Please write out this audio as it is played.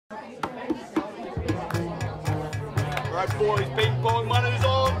Right, boys, ping pong money's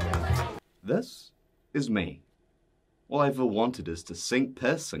on. This is me. All I ever wanted is to sink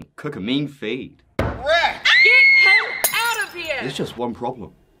piss and cook a mean feed. Rat! Get him out of here! There's just one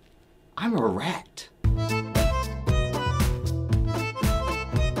problem. I'm a rat.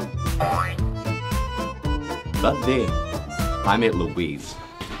 But then, I met Louise.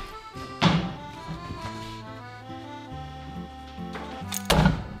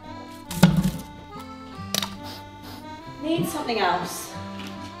 Need something else.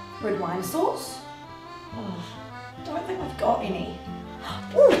 Red wine sauce? Oh, don't think I've got any.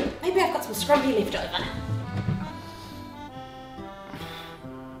 Ooh, maybe I've got some scrumpy left over.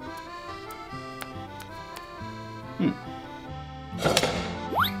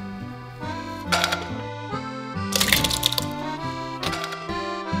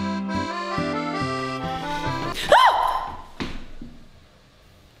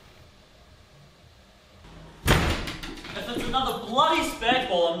 If it's another bloody spag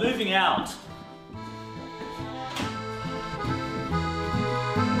ball, I'm moving out.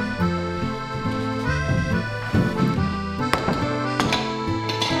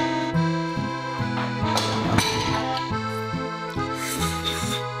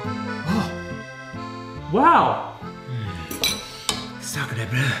 Wow! Sacre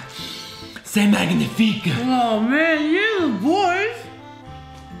bleu. C'est magnifique. Oh man, you boys.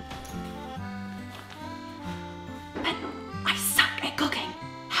 I suck at cooking.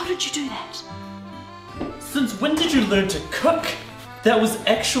 How did you do that? Since when did you learn to cook? That was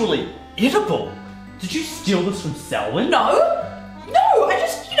actually edible. Did you steal this from Selwyn? No, I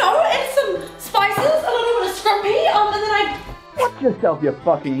just, added some spices, a little bit of scrumpy, and then I... Watch yourself, you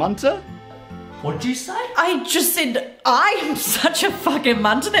fucking munter. What'd you say? I just said, I am such a fucking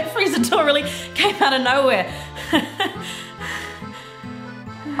munter. That freezer tour really came out of nowhere.